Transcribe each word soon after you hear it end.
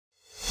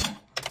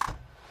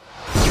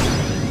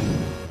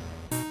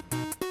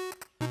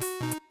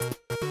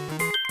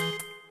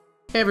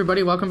Hey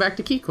everybody, welcome back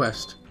to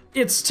KeyQuest.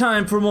 It's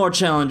time for more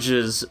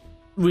challenges.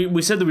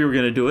 We said that we were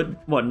gonna do it.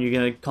 What, you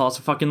gonna call us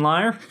a fucking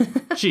liar?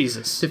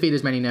 Jesus. Defeat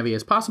as many Nevi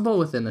as possible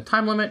within the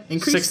time limit.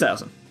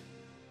 6,000.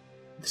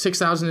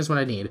 6,000 is what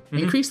I need.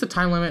 Increase the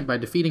time limit by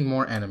defeating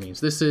more enemies.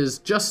 This is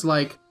just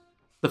like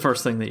the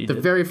first thing that you did.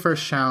 The very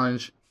first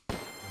challenge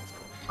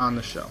on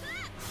the show.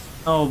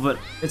 Oh, but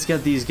it's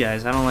got these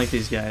guys. I don't like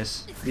these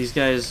guys. These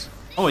guys...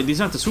 Oh wait, these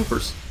aren't the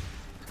swoopers.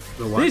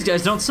 The what? These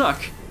guys don't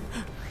suck.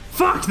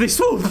 Fuck, they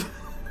swoop!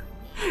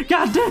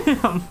 God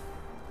damn!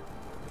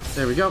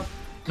 There we go.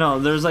 No,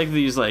 there's like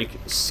these like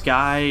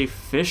sky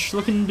fish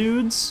looking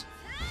dudes.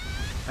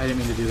 I didn't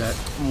mean to do that.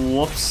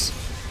 Whoops.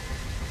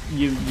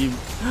 You the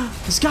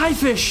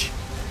skyfish!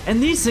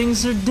 And these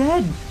things are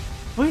dead.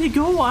 Way to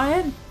go,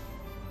 Wyatt.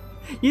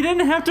 You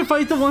didn't have to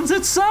fight the ones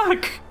that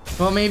suck.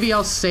 Well, maybe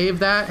I'll save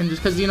that, and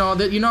just because you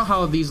know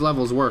how these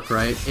levels work,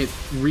 right? It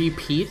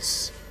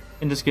repeats.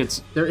 And just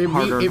gets it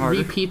harder and harder.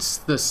 repeats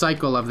the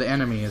cycle of the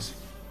enemies.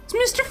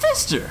 It's Mr.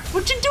 Fister.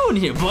 What you doing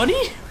here,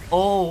 buddy?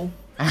 Oh.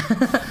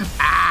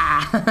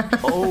 Ah.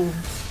 Oh.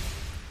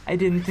 I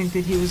didn't think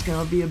that he was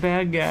gonna be a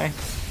bad guy.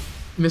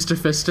 Mr.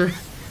 Fister.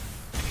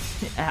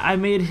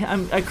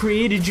 I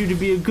created you to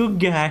be a good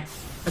guy.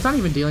 It's not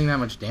even dealing that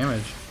much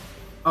damage.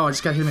 Oh, I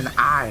just got hit him in the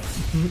eye.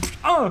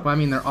 Oh. Well, I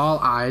mean, they're all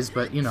eyes,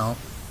 but you know.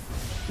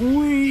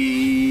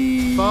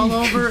 Wee. Fall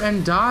over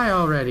and die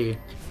already.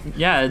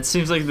 Yeah, it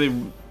seems like he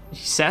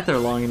sat there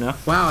long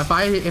enough. Wow, if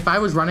I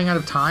was running out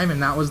of time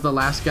and that was the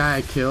last guy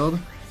I killed,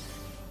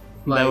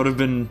 like, that would have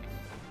been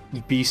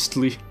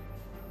beastly.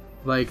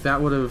 Like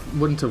that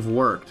wouldn't have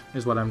worked,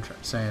 is what I'm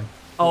saying.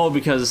 Oh,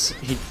 because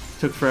he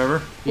took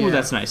forever. Yeah. Ooh,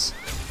 that's nice.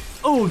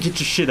 Oh, get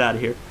your shit out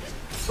of here.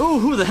 Oh,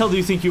 who the hell do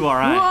you think you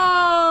are?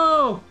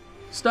 Whoa!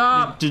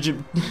 Stop! Did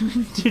you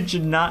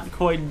not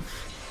quite?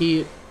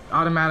 He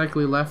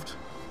automatically left.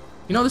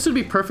 You know, this would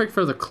be perfect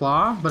for the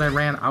claw, but I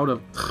ran out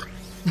of.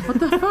 What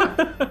the fuck?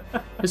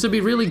 This would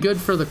be really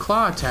good for the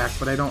claw attack,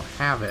 but I don't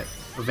have it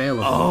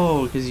available.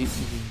 Oh, because you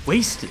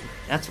wasted it.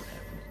 That's what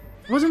happened.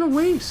 It wasn't a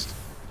waste.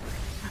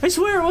 I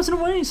swear it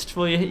wasn't a waste.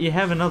 Well, you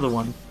have another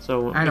one,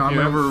 so I know, if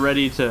you're ever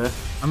ready to...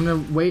 I'm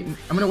gonna wait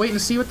and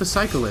see what the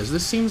cycle is.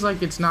 This seems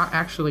like it's not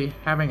actually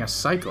having a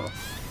cycle.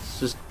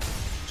 It's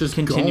just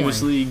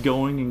continuously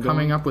going and going.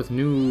 Coming up with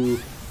new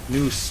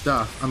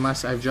stuff,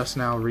 unless I've just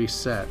now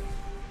reset.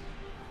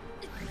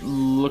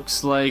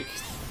 Looks like...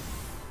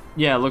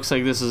 Yeah, looks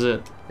like this is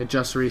it. It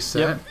just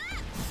reset? Yep.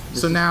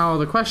 So now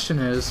the question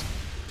is,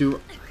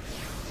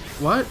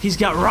 what? He's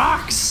got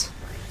rocks!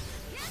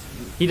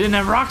 He didn't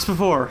have rocks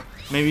before.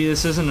 Maybe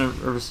this isn't a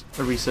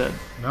reset.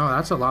 No,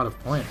 that's a lot of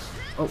points.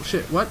 Oh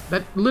shit, what?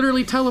 That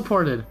literally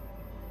teleported.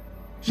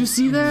 Did you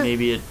see that?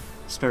 Maybe it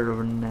started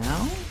over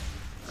now?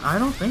 I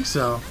don't think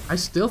so. I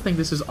still think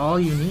this is all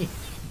unique.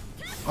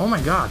 Oh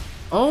my god.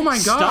 Oh my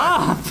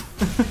god!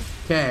 Stop!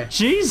 Okay.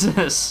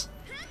 Jesus!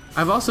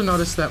 I've also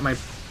noticed that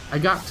I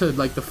got to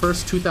like the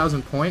first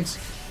 2,000 points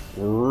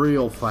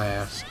real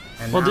fast.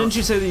 And well, now, didn't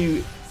you say that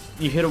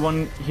you hit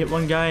one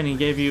guy and he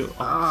gave you...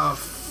 Oh,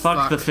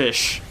 fuck the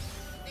fish.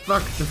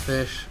 Fuck the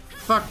fish.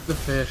 Fuck the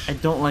fish. I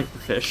don't like the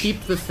fish.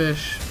 Keep the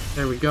fish.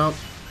 There we go.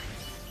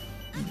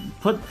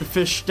 Put the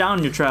fish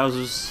down your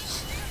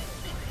trousers.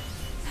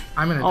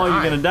 I'm gonna die. Oh,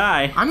 you're gonna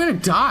die. I'm gonna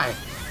die.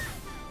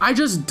 I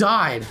just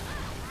died.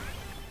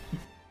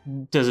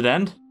 Does it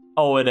end?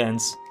 Oh, it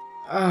ends.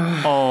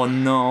 Oh,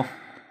 no.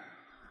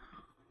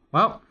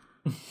 Well,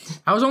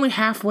 I was only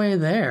halfway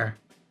there.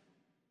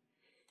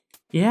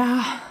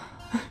 Yeah.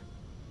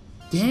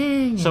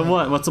 Dang. So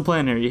what? What's the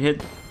plan here? You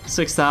hit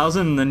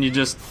 6,000 and then you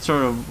just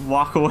sort of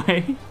walk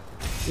away?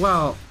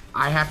 Well,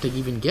 I have to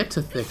even get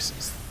to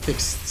 6,000.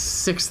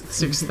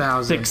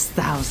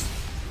 6,000.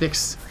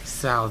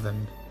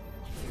 6,000.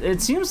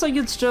 It seems like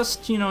it's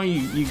just, you know,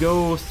 you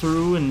go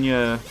through and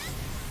you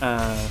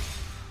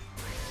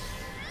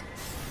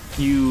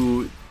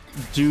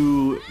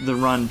do the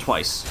run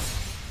twice,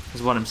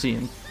 is what I'm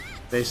seeing.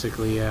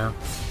 Basically, yeah.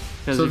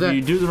 Because if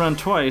you do the run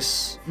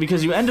twice,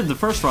 because you ended the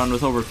first run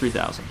with over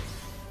 3,000.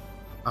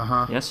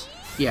 Uh-huh. Yes?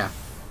 Yeah.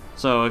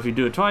 So if you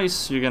do it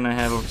twice, you're gonna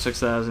have over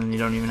 6,000 and you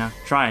don't even have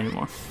to try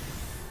anymore.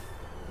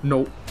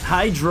 Nope.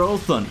 Hydro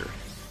Thunder.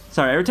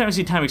 Sorry, every time I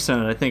see Time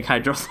Extended, I think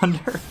Hydro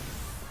Thunder.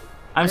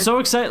 I'm so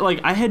excited, like,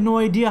 I had no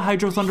idea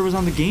Hydro Thunder was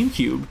on the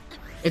GameCube.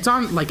 It's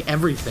on, like,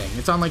 everything.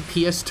 It's on, like,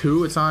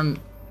 PS2, it's on...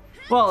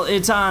 Well,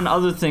 it's on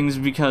other things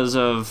because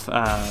of,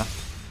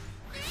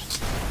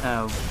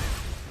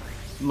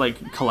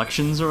 like,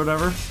 collections or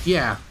whatever.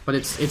 Yeah, but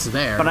it's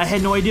there. But I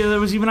had no idea that it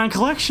was even on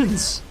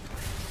collections.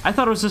 I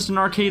thought it was just an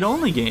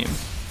arcade-only game.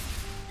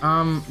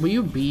 Will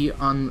you be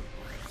on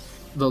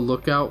the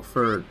lookout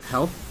for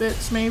health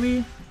bits,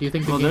 maybe? Do you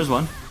think the game... there's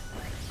one.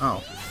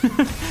 Oh.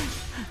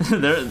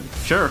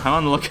 Sure, I'm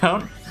on the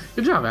lookout.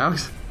 Good job,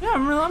 Alex. Yeah,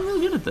 I'm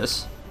really good at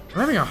this. I'm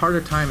having a harder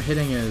time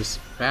hitting his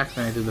back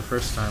than I did the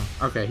first time.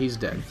 Okay, he's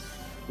dead.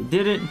 You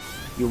did it.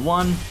 You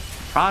won. I'm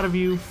proud of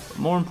you. But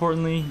more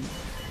importantly,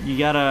 you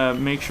gotta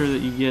make sure that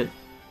you get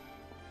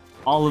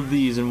all of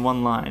these in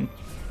one line.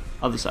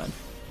 Other side.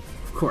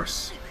 Of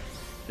course.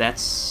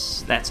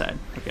 That's that side.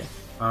 Okay.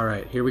 All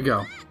right, here we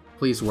go.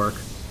 Please work.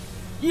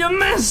 You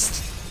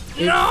missed!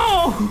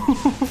 No!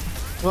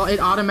 Well, it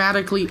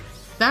automatically...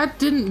 That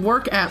didn't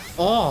work at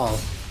all.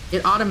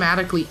 It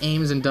automatically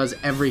aims and does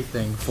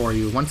everything for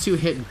you. Once you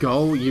hit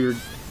go, you're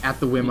at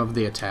the whim of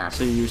the attack.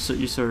 So you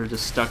sort of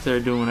just stuck there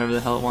doing whatever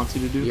the hell it wants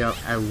you to do? Yep,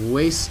 I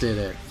wasted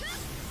it.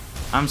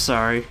 I'm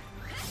sorry.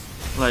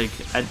 Like,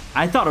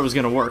 I thought it was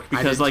gonna work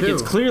because like too.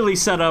 it's clearly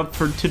set up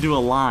to do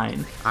a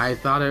line. I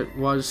thought it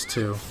was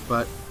too,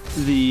 but...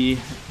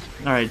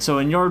 Alright, so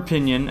in your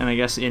opinion, and I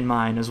guess in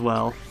mine as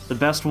well, the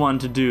best one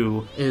to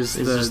do is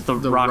just the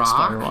rock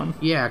spire one.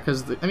 Yeah,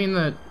 because, I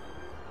mean,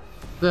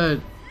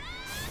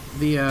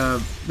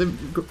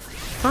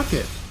 fuck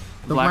it.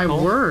 Black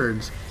hole?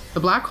 Words. The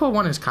black hole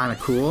one is kind of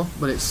cool,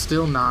 but it's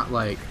still not,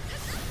 like...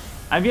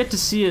 I've yet to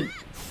see it,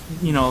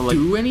 you know, like,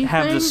 do anything?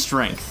 have the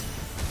strength.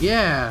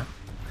 Yeah.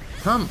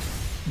 Come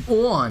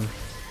on.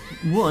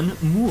 One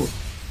more.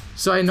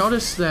 So I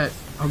noticed that...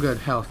 Oh, good.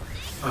 Health.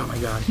 Oh, my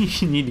God.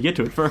 You need to get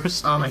to it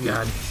first. Oh, my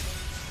God.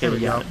 There we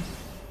go.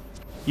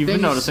 You've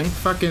been noticing.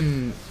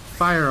 Fucking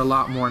fire a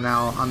lot more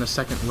now on the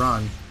second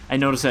run. I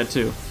noticed that,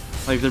 too.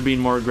 Like, they're being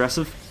more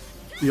aggressive.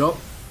 Yup.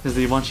 Because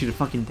they want you to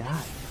fucking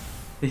die.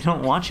 They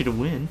don't want you to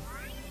win.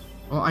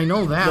 Well, I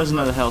know that. Doesn't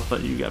have the health,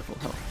 but you got full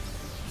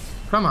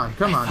health. Come on,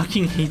 come on. I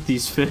fucking hate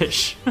these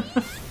fish.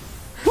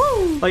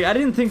 Woo! Like, I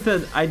didn't think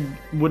that I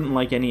wouldn't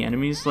like any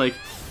enemies. Like,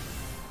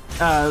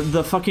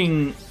 the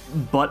fucking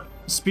butt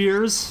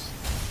spears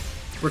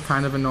were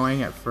kind of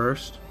annoying at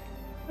first.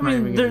 I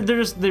mean,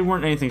 they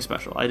weren't anything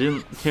special. I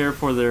didn't care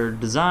for their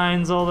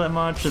designs all that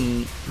much,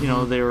 and you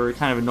know they were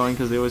kind of annoying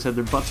because they always had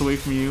their butts away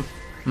from you.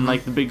 And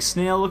like the big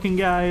snail-looking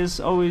guys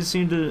always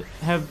seem to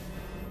have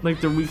like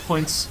their weak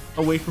points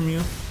away from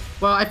you.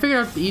 Well, I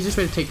figured out the easiest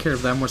way to take care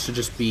of them was to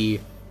just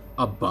be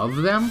above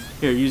them.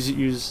 Here,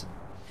 use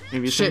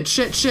maybe a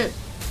shit.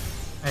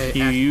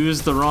 You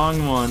used the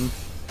wrong one.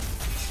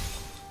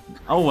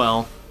 Oh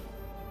well.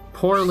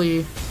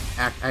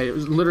 I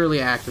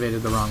literally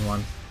activated the wrong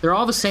one. They're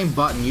all the same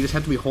button. You just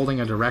have to be holding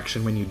a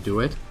direction when you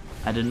do it.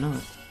 I didn't know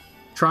it.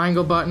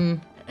 Triangle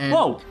button and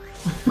whoa,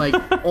 like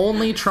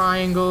only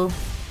triangle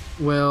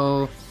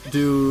will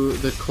do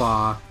the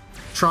claw.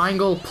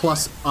 Triangle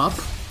plus up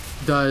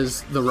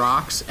does the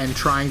rocks, and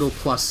triangle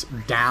plus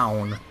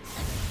down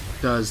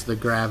does the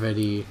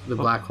gravity, the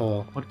black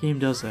hole. What game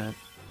does that?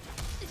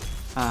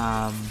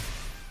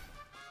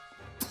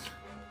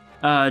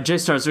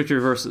 J-Star's Victory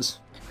Reverses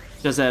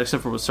does that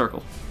except for with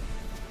circle.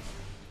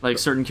 Like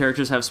certain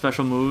characters have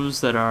special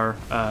moves that are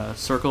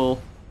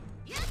circle.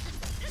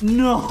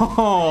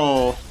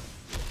 No,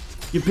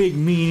 you big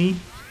meanie.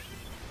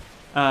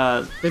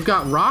 They've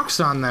got rocks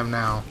on them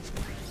now.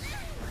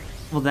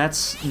 Well,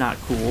 that's not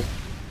cool.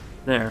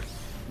 There.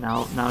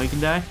 Now he can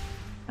die.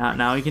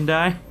 Now he can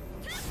die.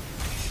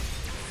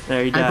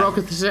 There he died.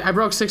 I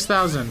broke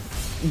 6,000.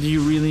 Do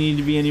you really need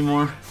to be any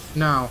more?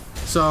 No.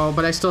 So,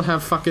 but I still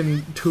have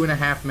fucking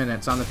 2.5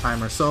 minutes on the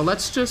timer. So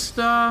let's just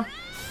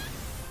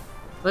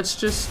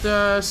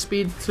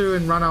speed through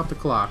and run out the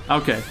clock.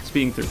 Okay,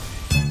 speeding through.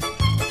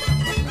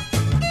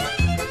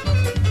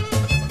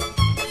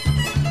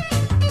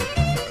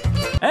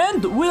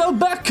 And we are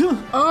back.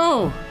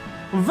 Oh,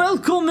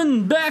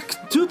 welcome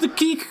back to the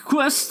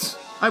KeyQuest.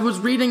 I was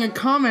reading a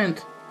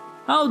comment.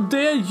 How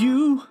dare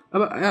you?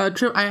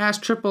 About, I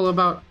asked Triple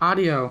about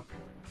audio.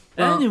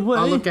 Anyway,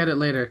 I'll look at it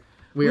later.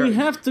 We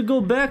have to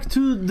go back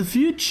to the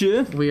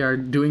future. We are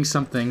doing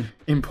something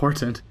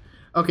important.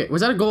 Okay,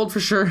 was that a gold for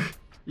sure?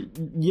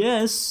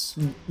 Yes.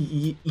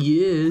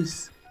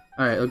 Yes.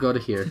 All right, I'll go to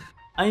here.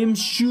 I am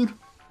sure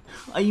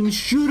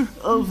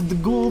of the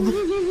gold.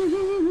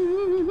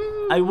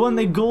 I won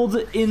a gold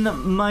in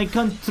my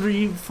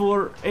country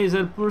for is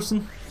that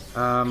person?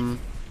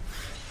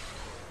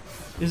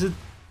 Is it?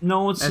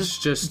 No, it's that's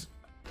just.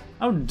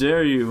 How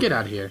dare you? Get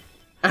out of here.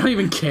 I don't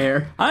even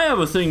care. I have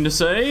a thing to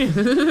say.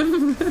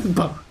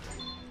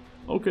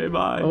 Okay,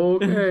 bye.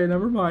 Okay,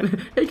 never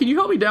mind. Hey, can you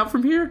help me down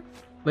from here,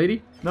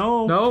 lady?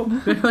 No. No?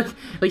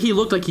 like he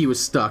looked like he was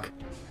stuck.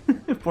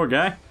 Poor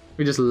guy.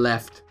 We just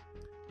left.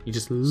 He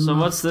just left. So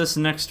what's this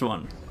next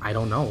one? I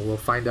don't know. We'll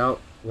find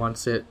out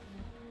once it,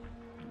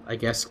 I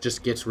guess,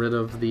 just gets rid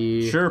of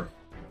the... Sure.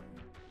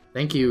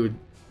 Thank you,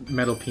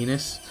 metal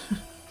penis.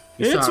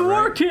 It's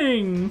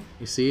working! Right?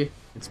 You see?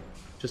 It's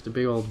just a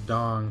big old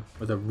dong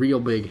with a real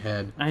big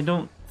head. I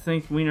don't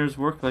think wieners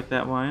work like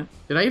that, Wyatt.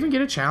 Did I even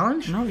get a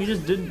challenge? No, you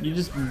just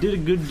did a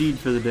good deed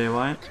for the day,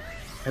 Wyatt.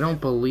 I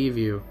don't believe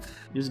you.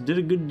 You just did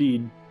a good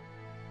deed.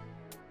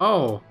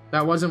 Oh,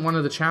 that wasn't one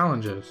of the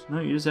challenges.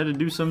 No, you just had to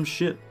do some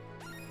shit.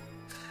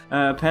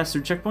 Pass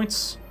through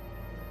checkpoints.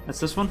 That's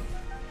this one?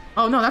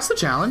 Oh, no, that's the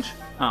challenge.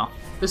 Oh.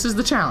 This is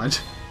the challenge.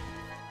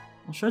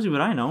 I'll show you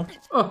what I know.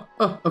 Oh,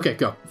 okay,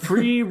 go.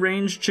 Free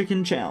range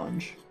chicken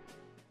challenge.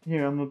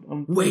 Here,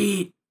 I'm...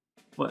 Wait.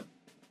 What?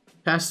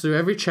 Pass through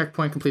every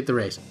checkpoint, complete the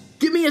race.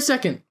 Give me a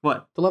second.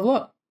 What? To level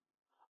up.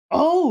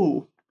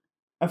 Oh!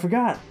 I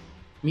forgot.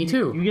 Me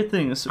too. You get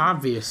things.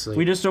 Obviously.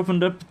 We just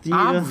opened up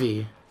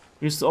the...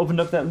 We just opened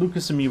up that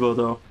Lucas amiibo,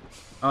 though.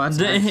 Oh, that's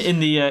nice. In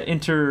the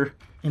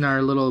In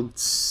our little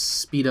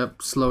speed up,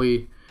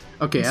 slowy.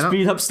 Okay, I don't.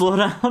 speed up, slow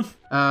down.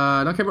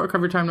 Don't care about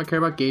recovery time. Don't care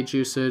about gauge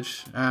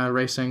usage.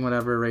 Racing,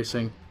 whatever.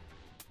 Racing.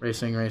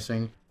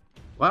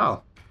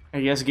 Wow. I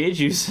guess gauge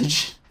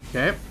usage.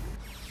 Okay.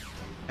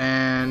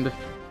 And,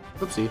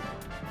 whoopsie.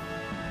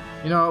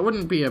 You know, it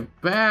wouldn't be a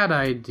bad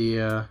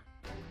idea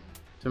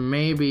to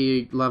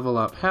maybe level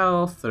up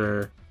health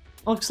or.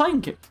 Oh, sliding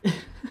kick.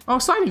 Oh,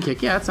 sliding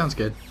kick. Yeah, that sounds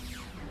good.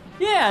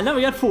 Yeah, now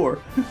we got 4.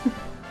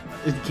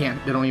 It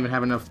can't. They don't even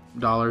have enough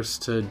dollars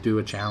to do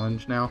a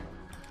challenge now.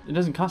 It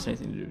doesn't cost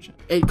anything to do a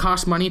challenge. It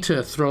costs money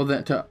to throw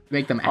that to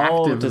make them active.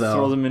 Oh, to though.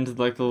 throw them into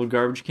like the little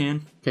garbage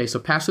can. Okay, so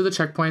pass through the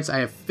checkpoints. I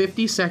have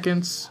 50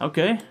 seconds.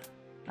 Okay,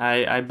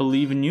 I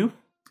believe in you.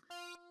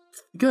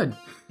 Good.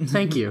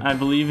 Thank you. I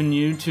believe in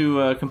you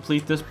to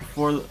complete this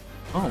before.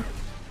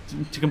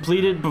 To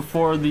complete it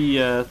before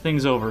the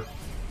thing's over,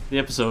 the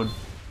episode.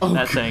 Oh,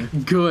 that thing.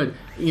 Good.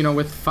 You know,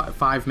 with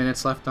 5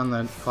 minutes left on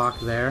the clock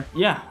there.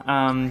 Yeah.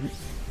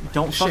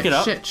 Don't fuck it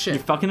up. Shit. You're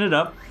fucking it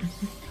up.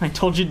 I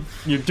told you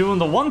you're doing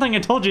the one thing I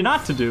told you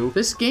not to do.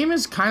 This game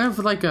is kind of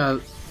like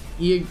a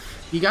you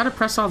gotta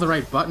press all the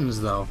right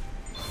buttons though.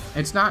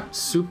 It's not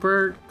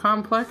super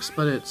complex,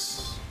 but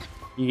it's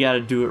you gotta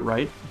do it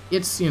right.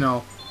 It's, you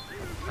know,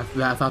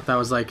 I thought that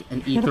was like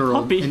an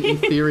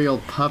ethereal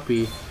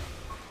puppy.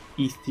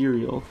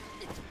 Ethereal.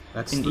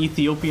 That's an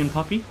Ethiopian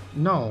puppy?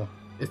 No,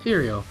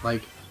 ethereal,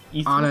 like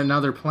on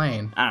another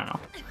plane. I don't know.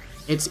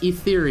 It's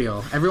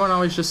ethereal. Everyone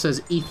always just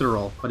says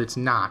ethereal, but it's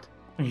not.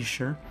 Are you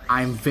sure?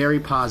 I'm very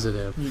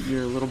positive.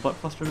 You're a little butt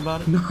flustered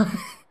about it? No.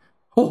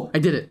 Oh, I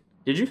did it.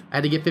 Did you? I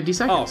had to get 50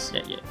 seconds.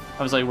 Oh, yeah.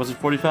 I was like, was it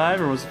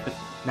 45 or was it 50?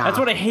 Nah. That's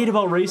what I hate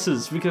about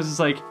races, because it's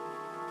like,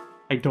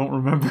 I don't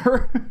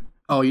remember.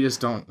 Oh, you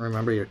just don't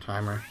remember your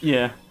timer.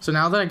 Yeah. So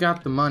now that I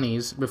got the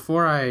monies,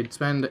 before I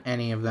spend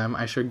any of them,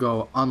 I should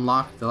go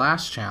unlock the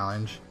last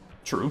challenge.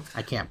 True.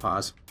 I can't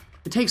pause.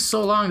 It takes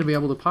so long to be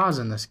able to pause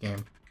in this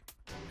game.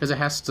 Because it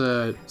has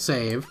to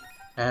save.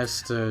 It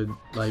has to,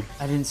 like...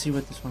 I didn't see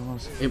what this one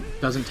was. It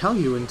doesn't tell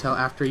you until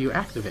after you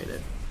activate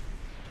it.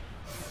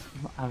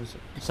 I was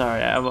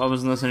sorry, I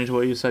wasn't listening to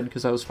what you said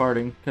because I was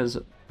farting, because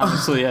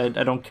obviously I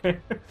don't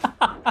care.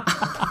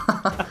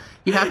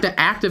 You have to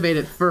activate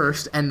it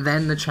first, and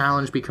then the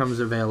challenge becomes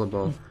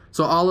available.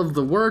 So all of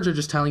the words are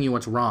just telling you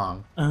what's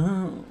wrong.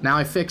 Oh. Now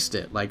I fixed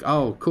it. Like,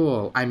 oh,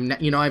 cool. I'm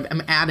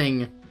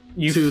adding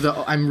to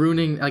the... I'm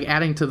ruining... Like,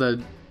 adding to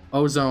the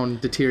ozone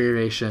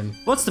deterioration.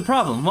 What's the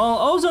problem? Well,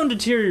 ozone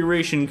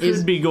deterioration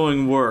could be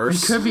going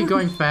worse. It could be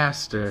going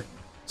faster.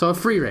 So a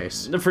free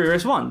race. The free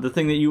race 1, the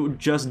thing that you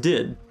just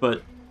did,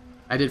 but...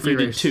 I did free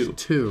race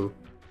 2.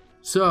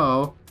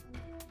 So...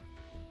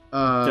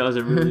 Does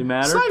it really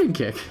matter? Sliding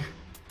kick.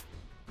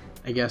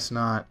 I guess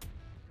not.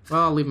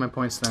 Well, I'll leave my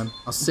points then.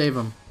 I'll save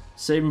them.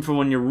 Save them for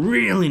when you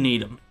really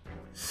need them.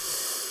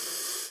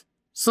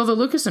 So the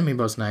Lucas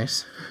amiibo's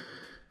nice.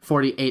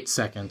 48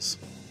 seconds.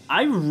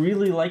 I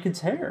really like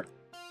its hair.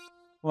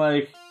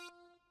 Like,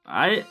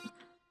 I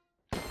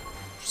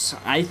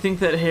think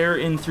that hair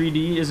in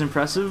 3D is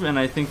impressive, and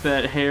I think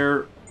that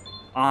hair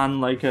on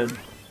like a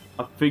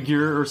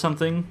figure or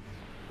something,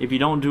 if you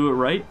don't do it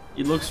right,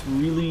 it looks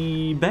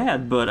really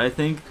bad. But I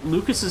think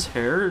Lucas's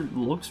hair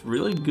looks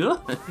really good.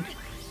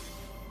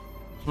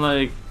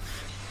 Like,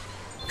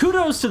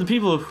 kudos to the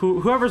people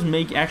whoever's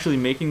actually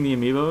making the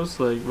amiibos.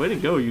 Like, way to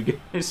go, you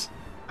guys.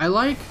 I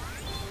like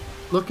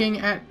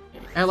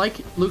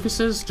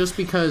Lucas's just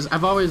because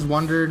I've always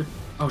wondered.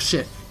 Oh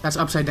shit, that's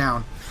upside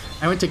down.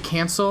 I went to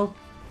cancel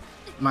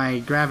my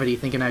gravity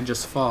thinking I'd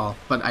just fall,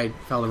 but I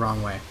fell the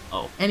wrong way.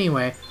 Oh.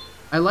 Anyway,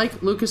 I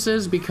like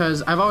Lucas's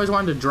because I've always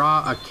wanted to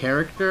draw a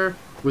character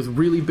with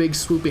really big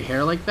swoopy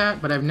hair like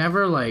that, but I've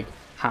never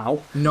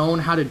known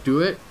how to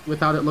do it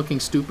without it looking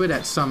stupid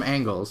at some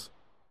angles.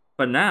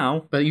 But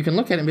you can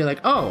look at it and be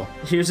like, oh,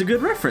 here's a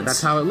good reference.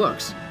 That's how it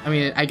looks. I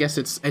mean, I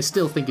guess I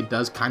still think it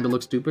does kind of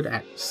look stupid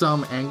at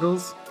some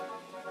angles.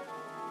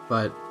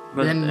 But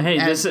then, hey,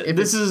 this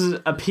is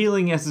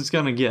appealing as it's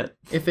gonna get.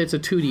 If it's a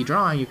 2D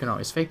drawing, you can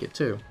always fake it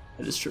too.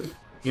 That is true.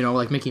 You know,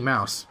 like Mickey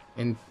Mouse.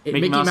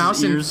 Mickey Mouse's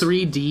Mouse in ears.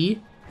 3D?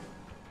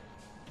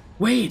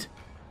 Wait,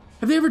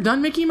 have they ever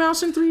done Mickey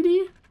Mouse in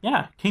 3D?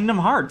 Yeah, Kingdom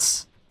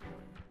Hearts.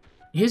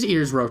 His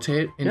ears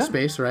rotate in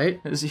space, right?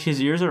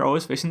 His ears are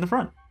always facing the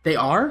front. They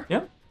are?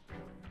 Yep.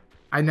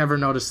 I never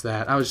noticed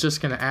that. I was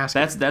just gonna ask.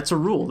 That's a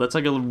rule. That's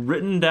like a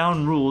written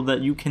down rule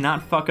that you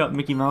cannot fuck up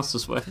Mickey Mouse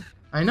this way.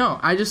 I know.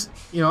 I just,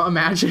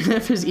 imagine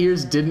if his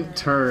ears didn't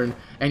turn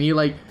and he's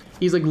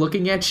like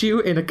looking at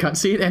you in a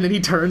cutscene and then he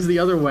turns the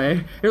other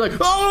way. You're like,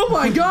 oh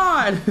my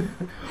god!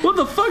 What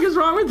the fuck is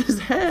wrong with his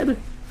head?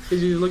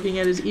 Because you're looking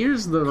at his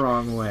ears the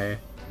wrong way.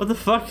 What the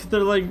fuck? They're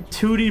like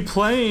 2D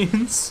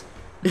planes.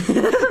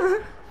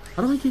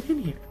 How do I get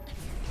in here?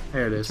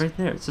 There it is. It's right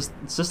there. It's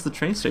just the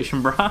train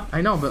station, brah.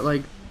 I know,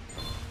 but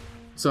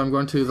so I'm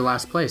going to the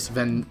last place.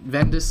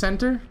 Vendis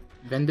Center?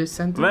 Vendis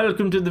Center?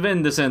 Welcome to the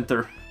Vendor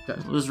Center.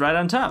 It was right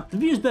on top. The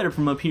view's better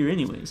from up here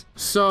anyways.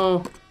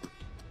 So,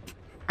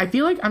 I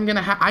feel like I'm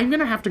gonna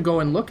have to go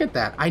and look at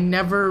that. I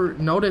never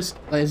noticed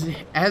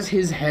as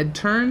his head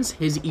turns,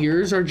 his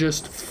ears are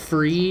just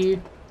free.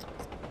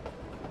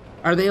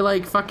 Are they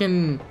like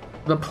fucking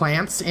the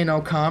plants in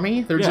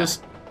Okami? They're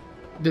just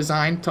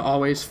designed to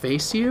always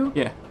face you?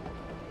 Yeah.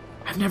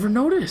 I've never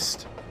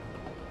noticed.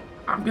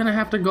 I'm gonna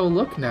have to go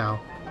look now.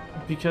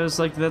 Because,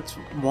 like, that's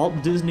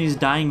Walt Disney's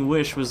dying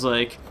wish was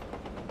like,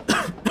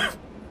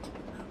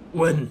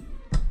 when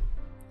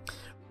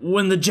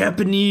the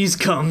Japanese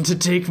come to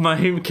take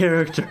my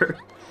character,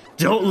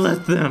 don't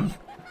let them,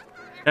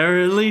 or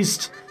at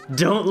least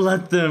don't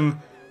let them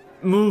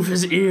move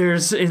his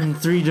ears in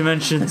 3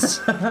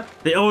 dimensions.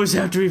 They always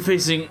have to be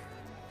facing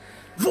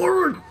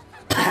forward.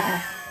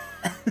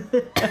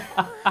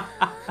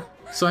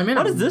 So I'm in.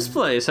 What is this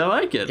place? I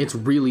like it. It's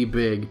really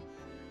big.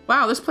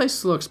 Wow, this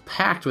place looks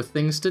packed with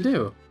things to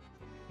do.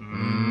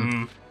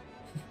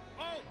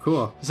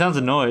 Cool. He sounds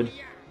annoyed.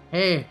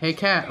 Hey,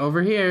 cat,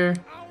 over here.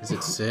 Is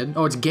it Sid?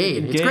 Oh, it's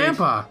Gade. It's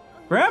Grandpa.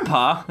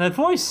 Grandpa? That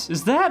voice,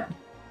 is that?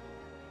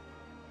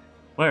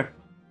 Where?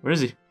 Where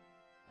is he?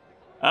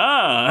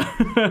 Ah!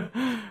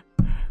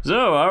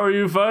 So, how are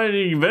you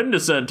finding Vendor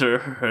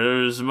Center?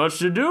 There's much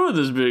to do in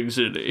this big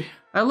city.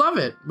 I love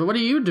it, but what are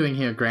you doing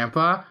here,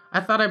 Grandpa? I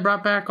thought I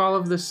brought back all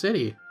of this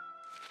city.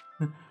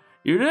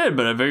 You did,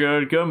 but I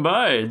figured I'd come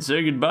by and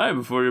say goodbye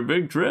before your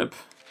big trip.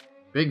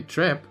 Big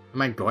trip?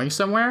 Am I going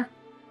somewhere?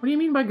 What do you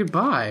mean by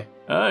goodbye?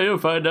 You'll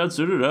find out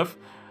soon enough.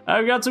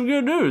 I've got some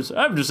good news.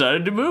 I've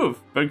decided to move.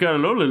 Been kind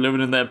of lonely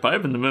living in that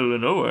pipe in the middle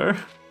of nowhere.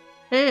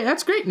 Hey,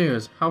 that's great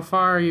news. How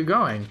far are you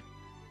going?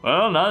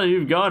 Well, now that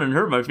you've gone and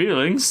hurt my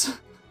feelings.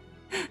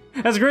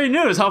 That's great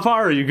news. How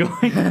far are you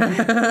going?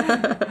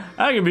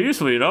 I can be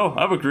useful, you know.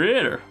 I'm a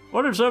creator.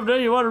 What if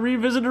someday you want to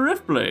revisit a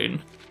rift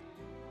plane?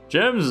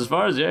 Gems, as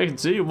far as the eye can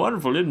see,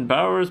 wonderful hidden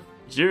powers,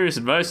 mysterious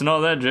advice and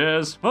all that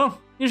jazz. Well,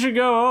 you should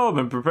go home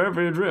and prepare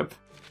for your trip.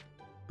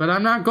 But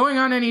I'm not going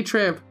on any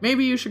trip.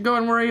 Maybe you should go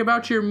and worry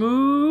about your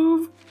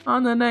move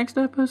on the next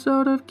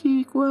episode of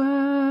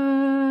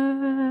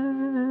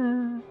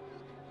KeyQuest.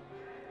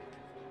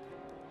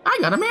 I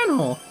got a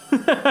manhole.